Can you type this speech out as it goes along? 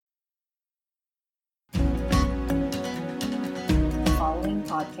following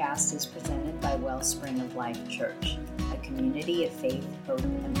podcast is presented by Wellspring of Life Church, a community of faith, hope,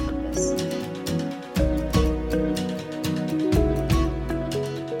 and purpose.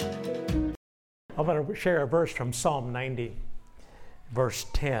 I'm going to share a verse from Psalm 90, verse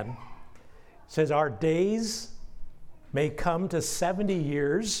 10. It says, "Our days may come to 70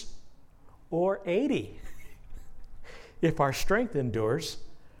 years or 80, if our strength endures,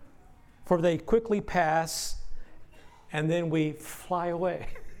 for they quickly pass, and then we fly away."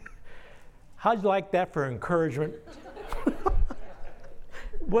 How'd you like that for encouragement?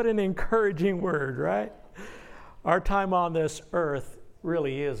 What an encouraging word, right? Our time on this earth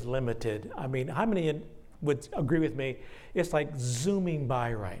really is limited. I mean, how many would agree with me? It's like zooming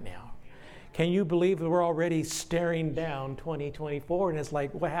by right now. Can you believe that we're already staring down 2024, and it's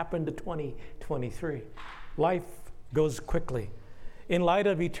like, what happened to 2023? Life goes quickly. In light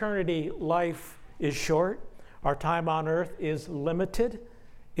of eternity, life is short. Our time on earth is limited.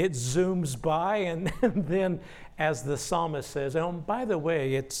 It zooms by, and then, as the psalmist says, and by the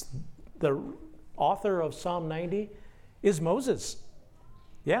way, it's the author of Psalm 90 is Moses.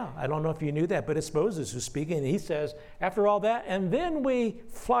 Yeah, I don't know if you knew that, but it's Moses who's speaking, and he says, after all that, and then we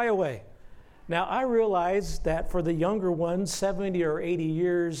fly away. Now, I realize that for the younger ones, 70 or 80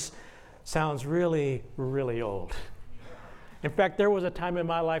 years sounds really, really old. In fact, there was a time in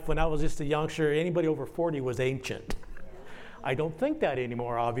my life when I was just a youngster, anybody over 40 was ancient. I don't think that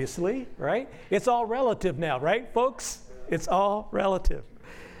anymore, obviously, right? It's all relative now, right, folks? It's all relative.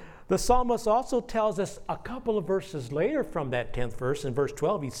 The psalmist also tells us a couple of verses later from that 10th verse, in verse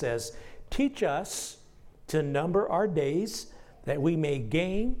 12, he says, "Teach us to number our days that we may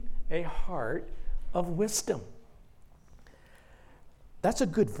gain a heart of wisdom." That's a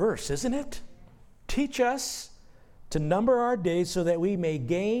good verse, isn't it? Teach us to number our days so that we may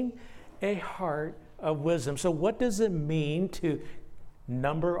gain a heart of wisdom. So what does it mean to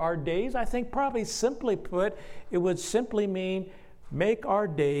number our days? I think probably simply put, it would simply mean make our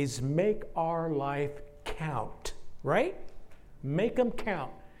days, make our life count, right? Make them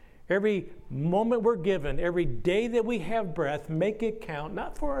count. Every moment we're given, every day that we have breath, make it count,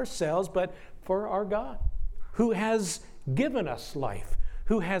 not for ourselves, but for our God, who has given us life,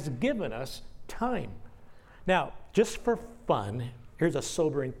 who has given us time. Now, just for fun, here's a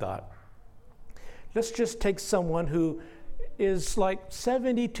sobering thought. Let's just take someone who is like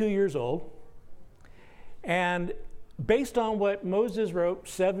 72 years old, and based on what Moses wrote,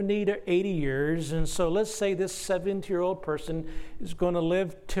 70 to 80 years, and so let's say this 70-year-old person is going to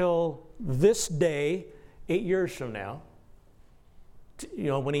live till this day, 8 years from now,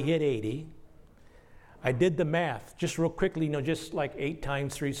 when he hit 80. I did the math just real quickly, just like 8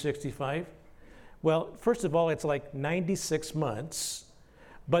 times 365. Well, first of all, it's like 96 months,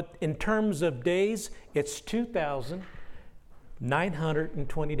 but in terms of days, it's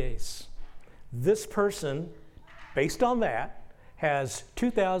 2,920 days. This person, based on that, has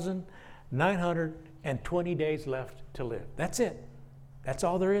 2,920 days left to live. That's it. That's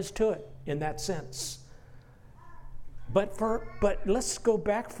all there is to it in that sense. But let's go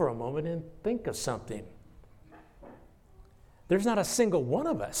back for a moment and think of something. There's not a single one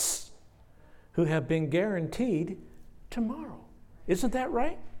of us who have been guaranteed tomorrow. Isn't that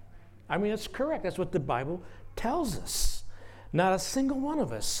right? I mean, it's correct. That's what the Bible tells us. Not a single one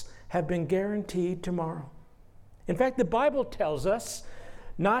of us have been guaranteed tomorrow. In fact, the Bible tells us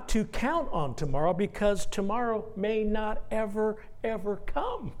not to count on tomorrow because tomorrow may not ever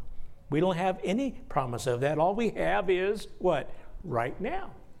come. We don't have any promise of that. All we have is what? Right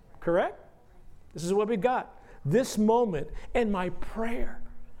now. Correct? This is what we got. This moment, and my prayer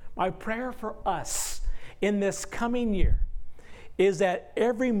for us in this coming year is that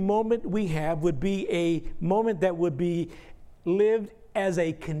every moment we have would be a moment that would be lived as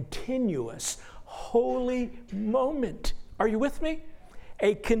a continuous, holy moment. Are you with me?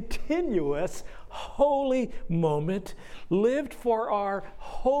 A continuous, holy moment lived for our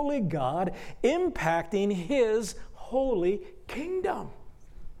holy God, impacting His holy kingdom.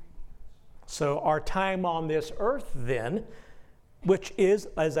 So our time on this earth then, which is,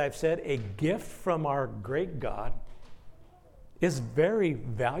 as I've said, a gift from our great God, is very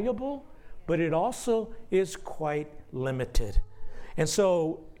valuable, but it also is quite limited. And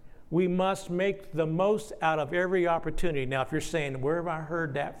so we must make the most out of every opportunity. Now, if you're saying, where have I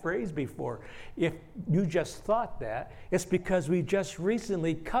heard that phrase before? If you just thought that, it's because we just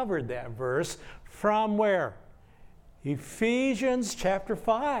recently covered that verse from where? Ephesians chapter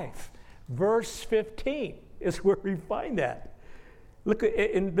 5, verse 15 is where we find that. Look,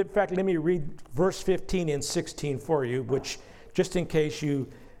 in fact, let me read verse 15 and 16 for you, which, just in case you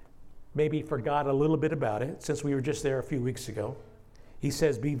maybe forgot a little bit about it, since we were just there a few weeks ago. He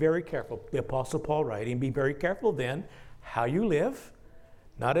says, be very careful. The Apostle Paul writing, be very careful then how you live,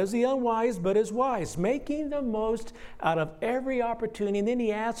 not as the unwise, but as wise, making the most out of every opportunity. And then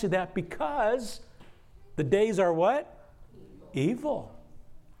he adds to that, because the days are what? Evil.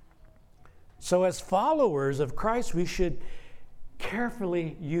 So as followers of Christ, we should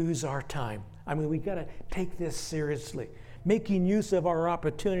carefully use our time. I mean, we got to take this seriously. Making use of our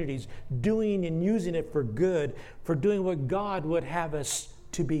opportunities, doing and using it for good, for doing what God would have us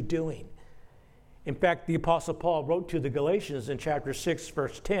to be doing. In fact, the Apostle Paul wrote to the Galatians in chapter 6,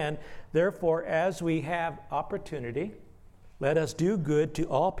 verse 10, therefore, as we have opportunity, let us do good to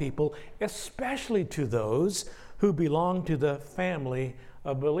all people, especially to those who belong to the family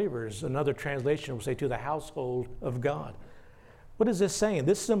of believers. Another translation will say to the household of God. What is this saying?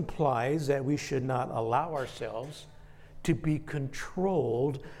 This implies that we should not allow ourselves to be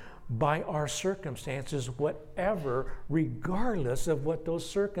controlled by our circumstances, whatever, regardless of what those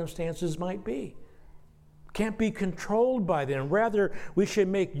circumstances might be. Can't be controlled by them. Rather, we should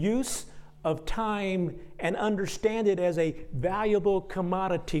make use of time and understand it as a valuable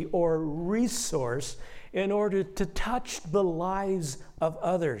commodity or resource in order to touch the lives of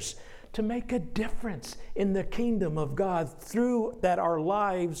others, to make a difference in the kingdom of God through that our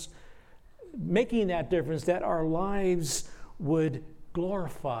lives, making that difference, that our lives would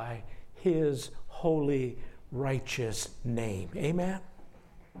glorify His holy, righteous name. Amen?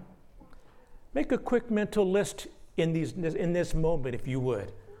 Make a quick mental list in this moment, if you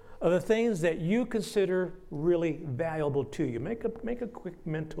would, of the things that you consider really valuable to you. Make a quick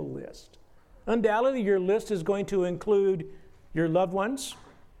mental list. Undoubtedly, your list is going to include your loved ones,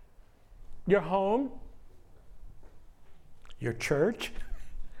 your home, your church,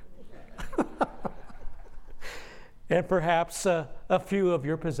 and perhaps a few of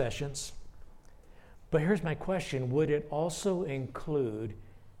your possessions. But here's my question. Would it also include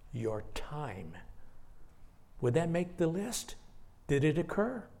your time? Would that make the list? Did it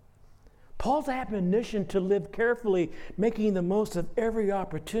occur? Paul's admonition to live carefully, making the most of every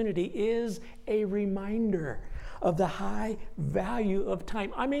opportunity, is a reminder of the high value of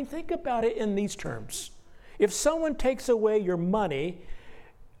time. I mean, think about it in these terms. If someone takes away your money,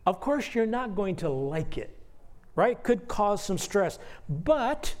 of course you're not going to like it, right? Could cause some stress,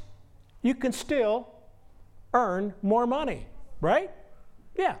 but you can still earn more money, right?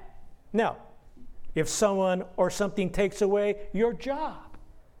 Yeah. Now, if someone or something takes away your job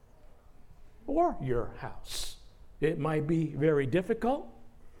or your house, it might be very difficult.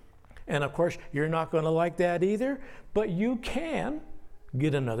 And of course, you're not going to like that either, but you can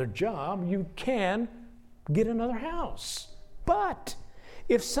get another job. You can get another house. But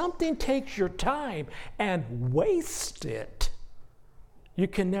if something takes your time and wastes it, you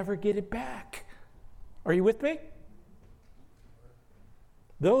can never get it back. Are you with me?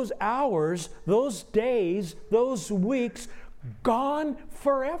 Those hours, those days, those weeks, gone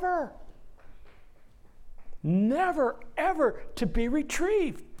forever. Never, ever to be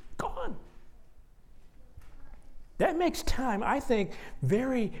retrieved. Gone. That makes time, I think,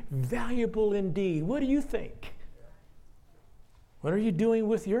 very valuable indeed. What do you think? What are you doing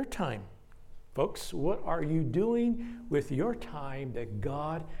with your time? Folks, what are you doing with your time that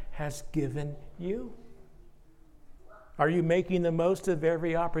God has given you? Are you making the most of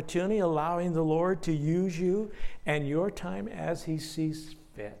every opportunity, allowing the Lord to use you and your time as He sees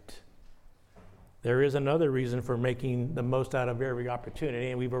fit? There is another reason for making the most out of every opportunity,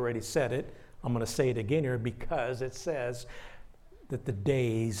 and we've already said it. I'm going to say it again here because it says that the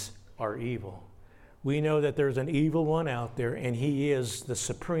days are evil. We know that there's an evil one out there, and he is the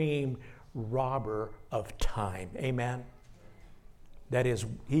supreme robber of time. Amen? That is,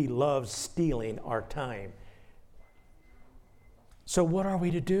 he loves stealing our time. So what are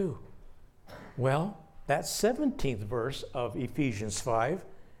we to do? Well, that 17th verse of Ephesians 5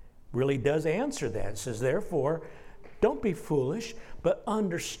 really does answer that. It says, therefore, don't be foolish, but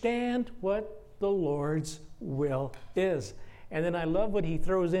understand what the Lord's will is. And then I love what he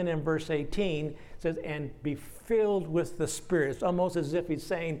throws in verse 18. It says, and be filled with the Spirit. It's almost as if he's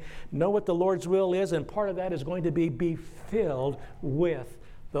saying, know what the Lord's will is, and part of that is going to be filled with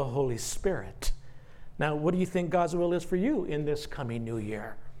the Holy Spirit. Now, what do you think God's will is for you in this coming new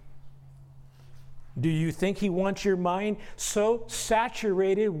year? Do you think he wants your mind so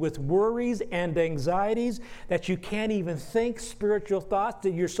saturated with worries and anxieties that you can't even think spiritual thoughts,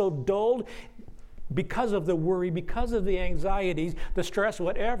 that you're so dulled because of the worry, because of the anxieties, the stress,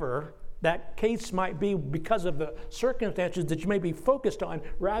 whatever that case might be, because of the circumstances that you may be focused on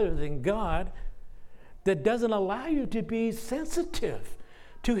rather than God, that doesn't allow you to be sensitive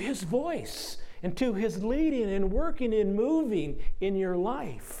to his voice and to His leading and working and moving in your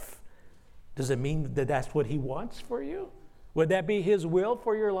life. Does it mean that that's what He wants for you? Would that be His will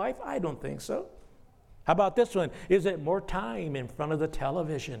for your life? I don't think so. How about this one? Is it more time in front of the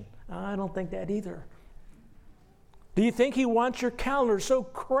television? I don't think that either. Do you think He wants your calendar so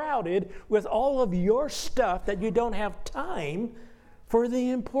crowded with all of your stuff that you don't have time for the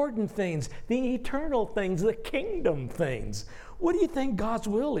important things, the eternal things, the kingdom things? What do you think God's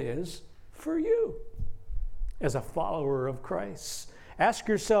will is for you as a follower of Christ? Ask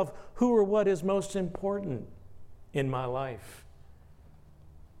yourself, who or what is most important in my life?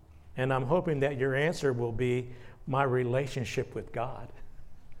 And I'm hoping that your answer will be my relationship with God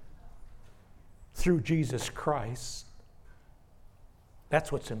through Jesus Christ.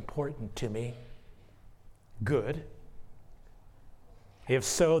 That's what's important to me. Good. If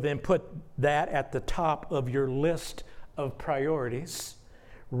so, then put that at the top of your list of priorities,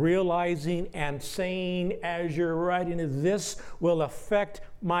 realizing and saying as you're writing, this will affect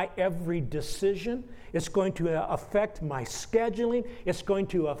my every decision. It's going to affect my scheduling. It's going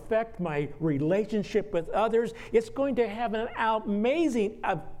to affect my relationship with others. It's going to have an amazing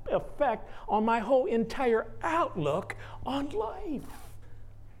effect on my whole entire outlook on life.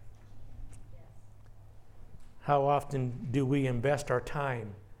 How often do we invest our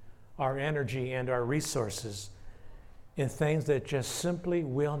time, our energy, and our resources in things that just simply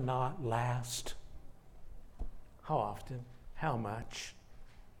will not last? How often? How much?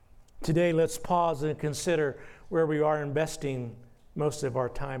 Today, let's pause and consider where we are investing most of our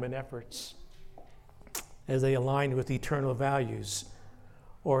time and efforts. As they align with eternal values,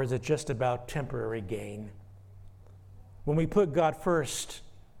 or is it just about temporary gain? When we put God first,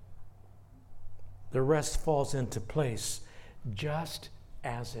 the rest falls into place just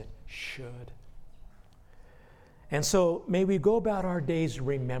as it should. And so may we go about our days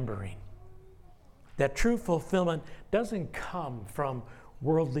remembering that true fulfillment doesn't come from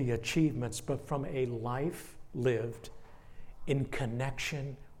worldly achievements, but from a life lived in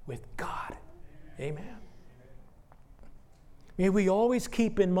connection with God. Amen. May we always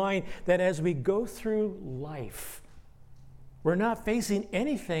keep in mind that as we go through life, we're not facing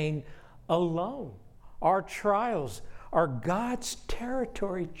anything alone. Our trials are God's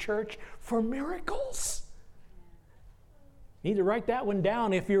territory, church, for miracles. You need to write that one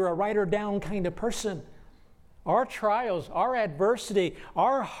down if you're a writer down kind of person. Our trials, our adversity,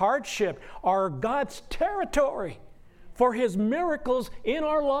 our hardship are God's territory for His miracles in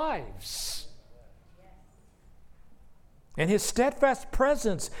our lives. And His steadfast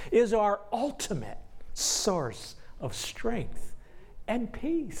presence is our ultimate source of strength and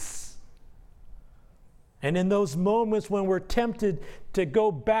peace. And in those moments when we're tempted to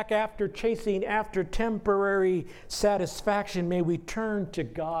go back after chasing after temporary satisfaction, may we turn to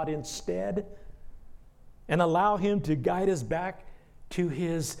God instead and allow Him to guide us back to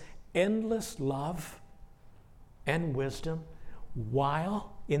His endless love and wisdom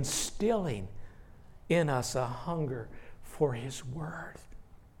while instilling in us a hunger for His Word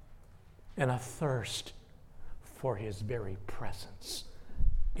and a thirst for His very presence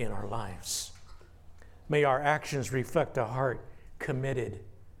in our lives. May our actions reflect a heart committed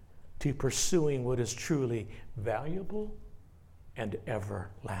to pursuing what is truly valuable and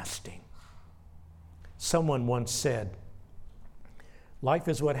everlasting. Someone once said, life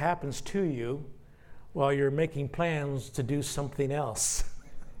is what happens to you while you're making plans to do something else.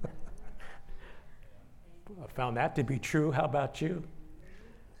 I found that to be true. How about you?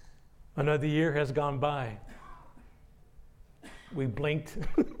 Another year has gone by. We blinked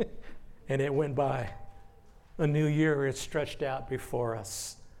and it went by. A new year is stretched out before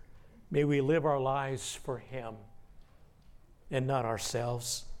us. May we live our lives for Him and not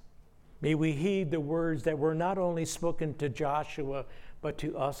ourselves. May we heed the words that were not only spoken to Joshua, but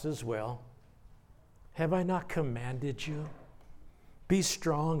to us as well. Have I not commanded you? Be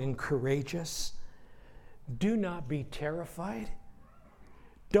strong and courageous. Do not be terrified.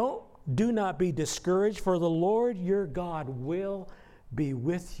 Do not be discouraged, for the Lord your God will be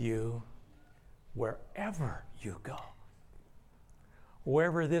with you wherever you go.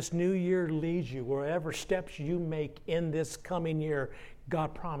 Wherever this new year leads you, wherever steps you make in this coming year,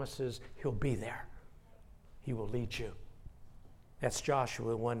 God promises He'll be there. He will lead you. That's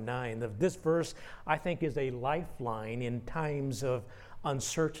Joshua 1:9. This verse, I think, is a lifeline in times of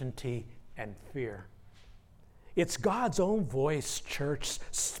uncertainty and fear. It's God's own voice, church,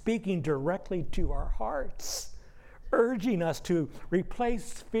 speaking directly to our hearts, urging us to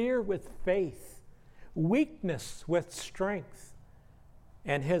replace fear with faith, weakness with strength,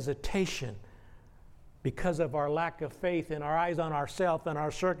 and hesitation because of our lack of faith and our eyes on ourselves and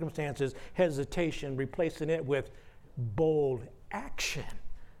our circumstances, hesitation, replacing it with bold action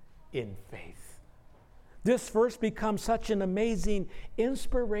in faith. This verse becomes such an amazing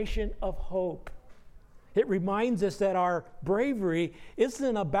inspiration of hope. It reminds us that our bravery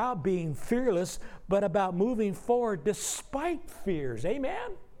isn't about being fearless, but about moving forward despite fears.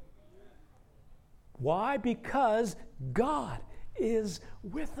 Amen? Why? Because God is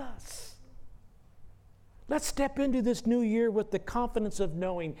with us. Let's step into this new year with the confidence of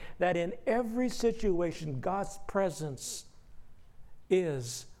knowing that in every situation, God's presence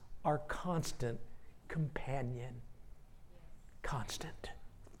is our constant companion. Constant.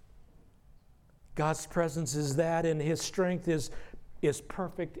 God's presence is that, and His strength is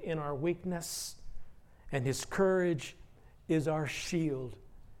perfect in our weakness, and His courage is our shield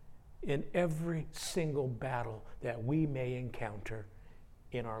in every single battle that we may encounter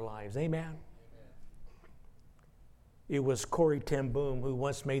in our lives. Amen? It was Corrie ten Boom who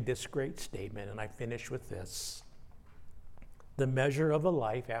once made this great statement, and I finish with this. The measure of a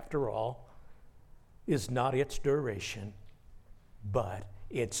life, after all, is not its duration, but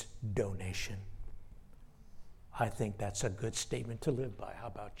its donation. I think that's a good statement to live by. How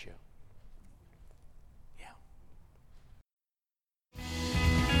about you? Yeah.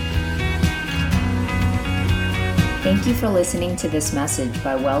 Thank you for listening to this message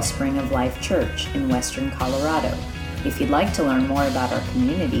by Wellspring of Life Church in Western Colorado. If you'd like to learn more about our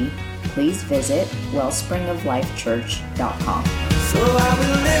community, please visit wellspringoflifechurch.com. So I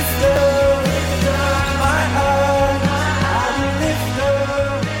will lift up